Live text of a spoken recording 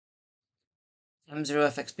I'm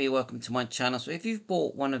 0FXB, welcome to my channel. So if you've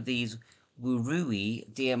bought one of these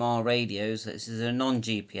Wurui DMR radios, this is a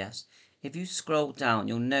non-GPS, if you scroll down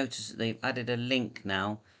you'll notice that they've added a link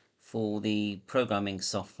now for the programming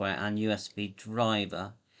software and USB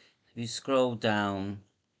driver. If you scroll down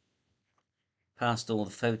past all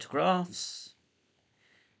the photographs,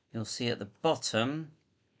 you'll see at the bottom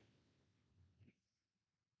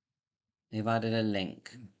they've added a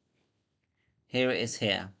link. Here it is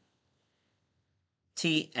here.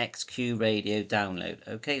 TXQ radio download.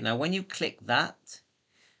 Okay, now when you click that,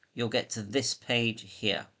 you'll get to this page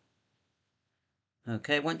here.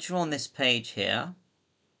 Okay, once you're on this page here,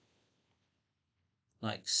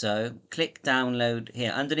 like so, click download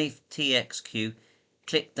here. Underneath TXQ,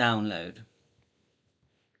 click download.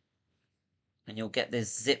 And you'll get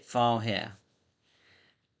this zip file here.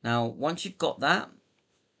 Now, once you've got that,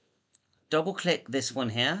 double click this one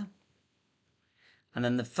here. And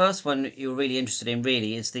then the first one you're really interested in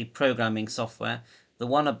really is the programming software. The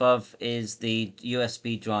one above is the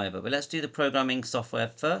USB driver. But let's do the programming software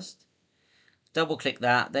first. Double click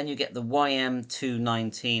that, then you get the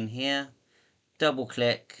YM219 here. Double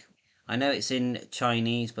click. I know it's in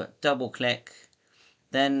Chinese, but double click.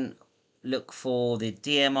 Then look for the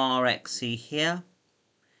DMRXE here.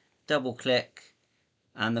 Double click,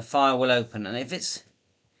 and the file will open. And if it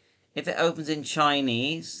opens in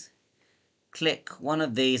Chinese, click one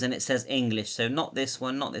of these and it says English. So not this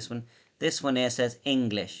one, not this one. This one here says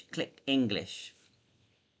English. Click English.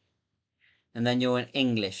 And then you're in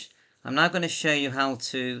English. I'm now going to show you how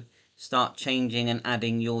to start changing and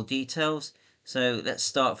adding your details. So let's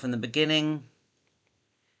start from the beginning.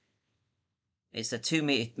 It's a 2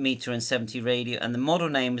 meter and 70 radio, and the model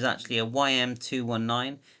name is actually a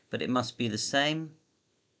YM219, but it must be the same.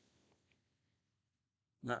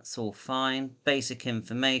 That's all fine. Basic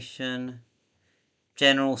information,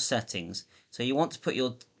 general settings. So you want to put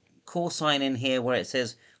your call sign in here where it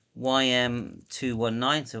says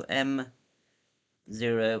YM219, so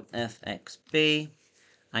M0FXB,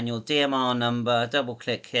 and your DMR number. Double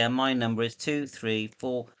click here. My number is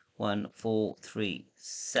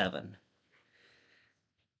 2341437.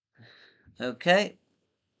 Okay,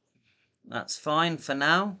 that's fine for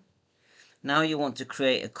now. Now you want to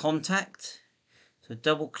create a contact. So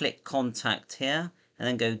double click contact here and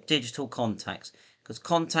then go digital contacts, because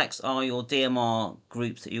contacts are your DMR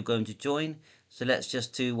groups that you're going to join. So let's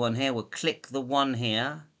just do one here. We'll click the one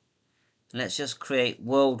here. And let's just create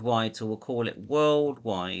worldwide. So we'll call it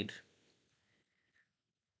worldwide.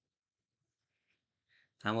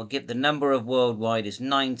 And we'll give the number of worldwide is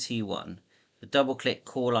 91. So double click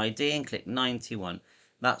call ID and click 91.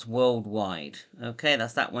 That's worldwide. Okay,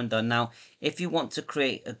 that's that one done. Now, if you want to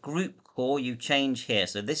create a group call, you change here.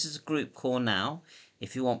 So this is a group call now.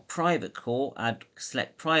 If you want private call,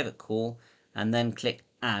 select private call and then click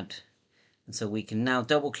add. And so we can now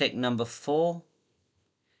double click number 4.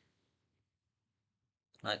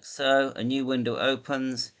 Like so. A new window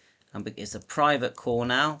opens and it's a private call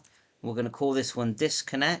now. We're going to call this one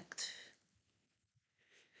disconnect.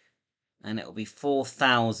 And it will be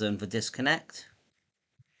 4,000 for disconnect.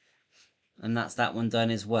 And that's that one done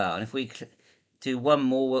as well. And if we do one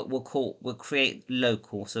more, we'll create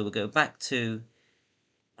local. So we'll go back to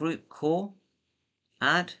group call,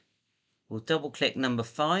 add. We'll double click number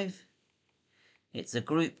 5. It's a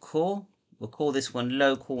group call. We'll call this one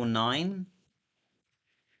local 9.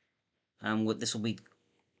 And this will be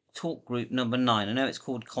talk group number 9. I know it's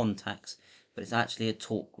called contacts, but it's actually a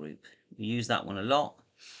talk group. We use that one a lot.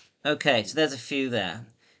 Okay, so there's a few there.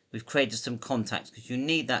 We've created some contacts because you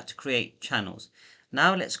need that to create channels.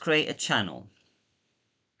 Now let's create a channel.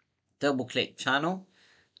 Double click channel.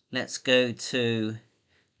 Let's go to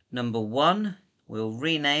number 1. We'll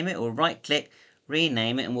rename it, or right click,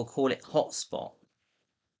 rename it, and we'll call it hotspot.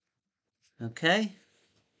 Okay.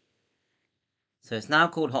 So it's now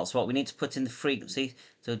called hotspot. We need to put in the frequency.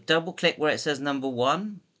 So double click where it says number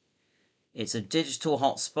 1. It's a digital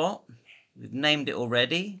hotspot. We've named it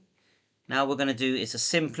already. Now we're going to do, it's a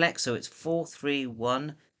simplex, so it's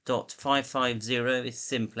 431.550 is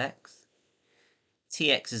simplex.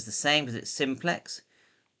 TX is the same because it's simplex.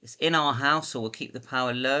 It's in our house, so we'll keep the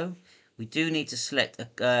power low. We do need to select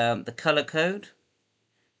the color code.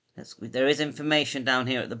 There is information down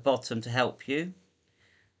here at the bottom to help you.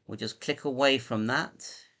 We'll just click away from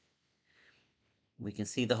that. We can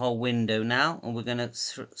see the whole window now, and we're going to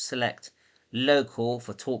select local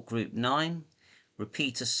for talk group 9.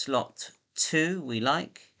 Repeater slot 2 we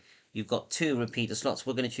like. You've got 2 repeater slots.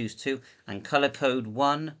 We're going to choose 2. And color code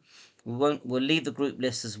 1. We'll leave the group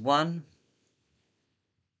list as 1.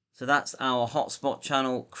 So that's our hotspot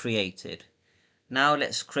channel created. Now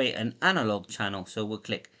let's create an analog channel. So we'll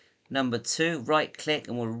click number 2, right click,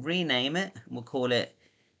 and we'll rename it. We'll call it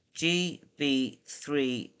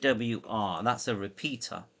GB3WR. That's a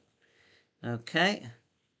repeater. Okay,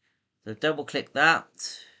 so double click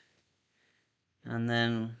that, and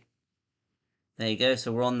then there you go.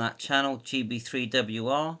 So we're on that channel,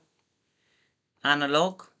 GB3WR.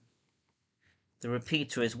 Analog. The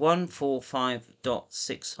repeater is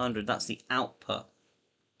 145.600. That's the output.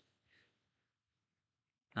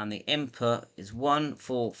 And the input is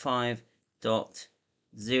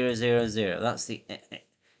 145.000. That's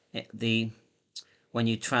the when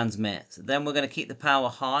you transmit. So then we're going to keep the power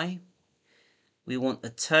high. We want a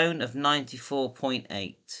tone of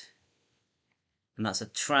 94.8. And that's a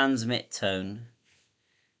transmit tone.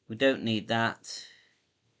 We don't need that.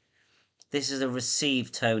 This is a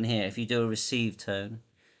receive tone here, if you do a receive tone.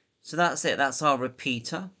 So that's it, that's our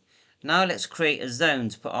repeater. Now let's create a zone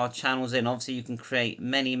to put our channels in. Obviously you can create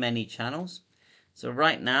many channels. So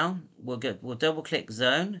right now we'll double click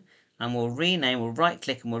zone, and we'll right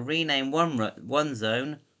click, and we'll rename one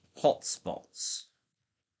zone hotspots.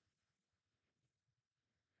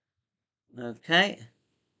 Okay,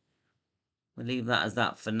 we'll leave that as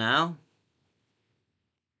that for now.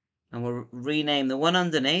 And we'll rename the one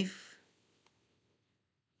underneath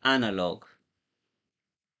analog.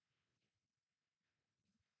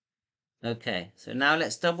 Okay, so now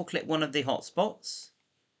let's double click one of the hotspots,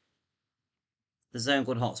 the zone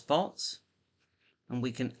called hotspots, and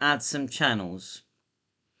we can add some channels.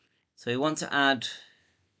 So we want to add,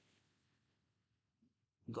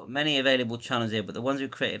 we've got many available channels here, but the ones we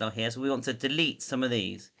created are here. So we want to delete some of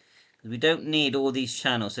these, because we don't need all these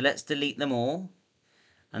channels. So let's delete them all,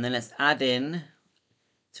 and then let's add in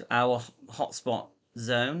to our hotspot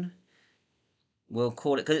zone. We'll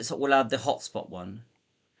call it, because we'll add the hotspot one,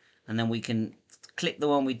 and then we can click the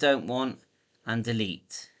one we don't want and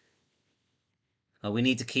delete. We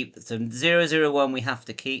need to keep, so 001 we have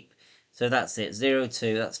to keep, so that's it.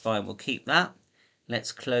 02, that's fine, we'll keep that.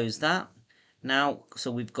 Let's close that. Now,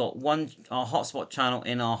 so we've got our hotspot channel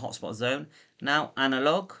in our hotspot zone. Now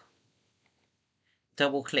analog,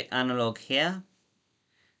 double click analog here,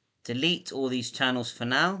 delete all these channels for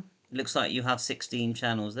now. It looks like you have 16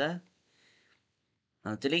 channels there.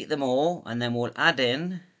 Now delete them all, and then we'll add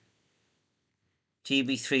in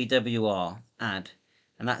GB3WR, add,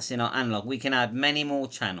 and that's in our analog. We can add many more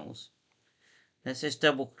channels. Let's just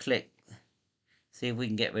double click, see if we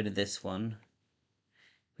can get rid of this one.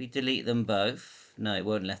 If we delete them both, no, it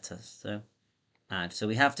won't let us, so add. So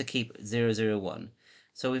we have to keep 001.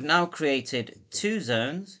 So we've now created 2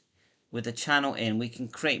 zones with a channel in. We can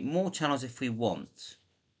create more channels if we want.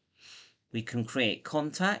 We can create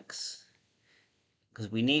contacts,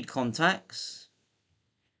 because we need contacts,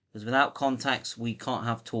 because without contacts we can't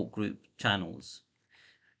have talk group channels.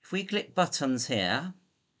 If we click buttons here,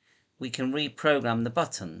 we can reprogram the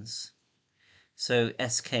buttons. So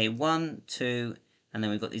SK1, 2, and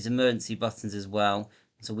then we've got these emergency buttons as well.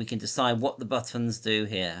 So we can decide what the buttons do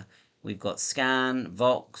here. We've got scan,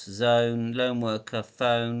 Vox, zone, lone worker,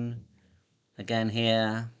 phone. Again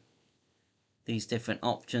here, these different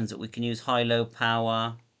options that we can use, high, low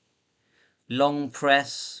power. Long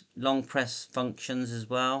press functions as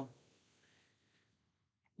well.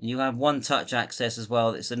 You have one touch access as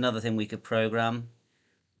well. It's another thing we could program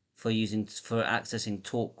for accessing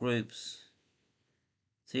talk groups.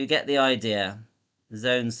 So you get the idea.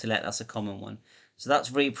 Zone select, that's a common one. So that's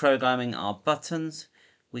reprogramming our buttons.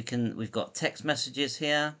 We've got text messages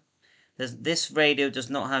here. This radio does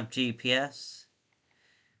not have GPS.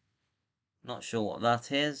 Not sure what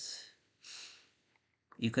that is.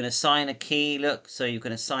 You can assign a key, look, so you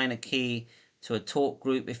can assign a key to a talk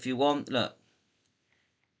group if you want, look.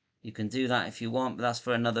 You can do that if you want, but that's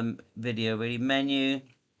for another video really. Menu.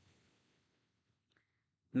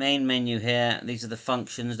 Main menu here. These are the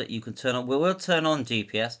functions that you can turn on. We will turn on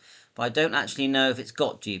GPS, but I don't actually know if it's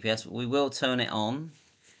got GPS, but we will turn it on.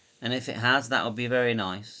 And if it has, that would be very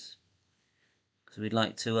nice, because we'd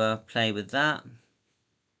like to play with that.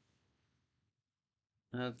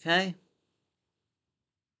 Okay.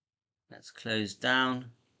 Let's close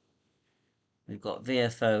down. We've got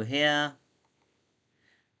VFO here.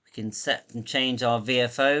 We can set and change our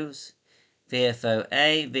VFOs. VFO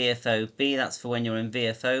A, VFO B, that's for when you're in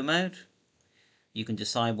VFO mode. You can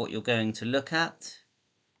decide what you're going to look at.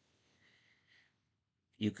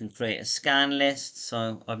 You can create a scan list,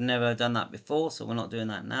 so I've never done that before, so we're not doing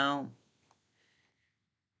that now.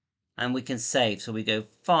 And we can save, so we go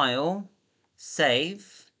File,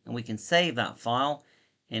 Save, and we can save that file.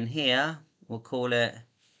 In here, we'll call it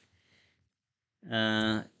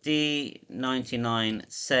D99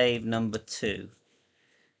 save number 2.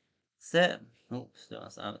 That's it. Oops,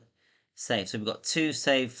 that's out. Save. So we've got 2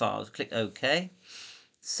 saved files. Click OK.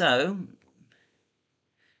 So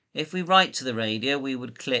if we write to the radio, we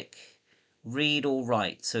would click read or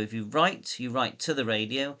write. So if you write to the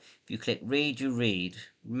radio. If you click read, you read.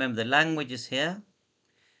 Remember the language is here.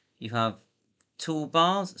 You have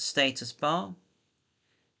toolbars, status bar.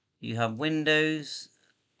 You have Windows,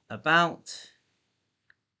 about.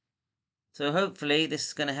 So hopefully this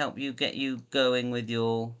is going to help you get you going with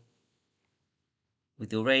your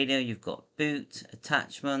radio. You've got boot,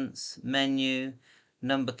 attachments, menu,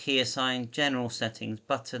 number key assigned, general settings,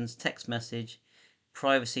 buttons, text message,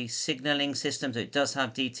 privacy, signaling system, so it does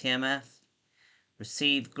have DTMF,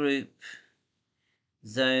 receive group,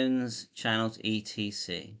 zones, channels,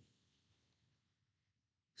 etc.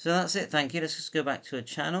 So that's it, thank you. Let's just go back to a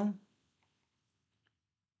channel.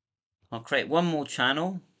 I'll create one more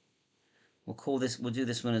channel. We'll do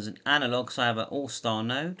this one as an analog, so I have an all-star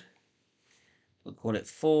node. We'll call it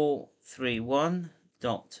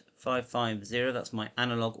 431.550. That's my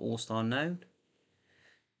analog all-star node.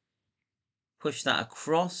 Push that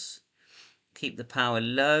across. Keep the power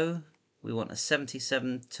low. We want a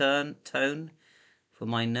 77 tone for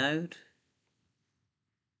my node.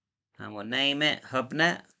 And we'll name it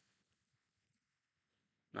HubNet.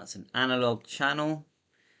 That's an analog channel.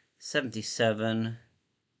 77.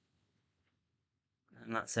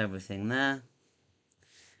 And that's everything there.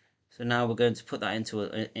 So now we're going to put that into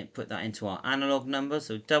our analog number.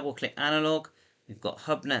 So double click analog. We've got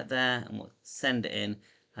HubNet there, and we'll send it in,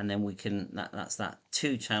 and then we can that's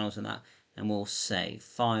 2 channels and that, and we'll save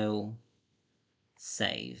file,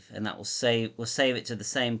 save, and that will save. We'll save it to the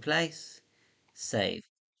same place. Save.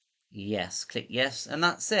 Yes. Click yes, and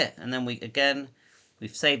that's it. And then we've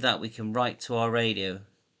saved that. We can write to our radio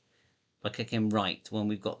by clicking write when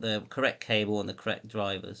we've got the correct cable and the correct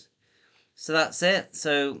drivers. So that's it.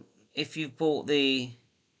 So if you've bought the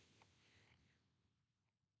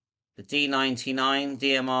D99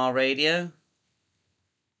 DMR radio,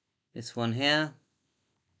 this one here,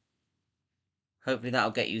 hopefully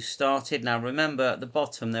that'll get you started. Now remember, at the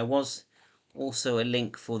bottom there was also a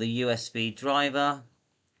link for the USB driver.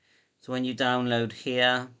 So when you download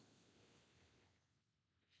here,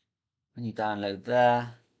 when you download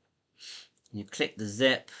there, you click the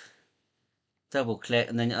zip, double click,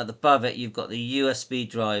 and then above it you've got the USB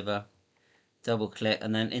driver. Double click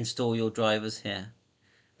and then install your drivers here.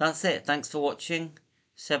 That's it. Thanks for watching.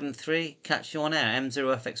 7.3. Catch you on air.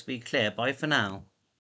 M0FXB clear. Bye for now.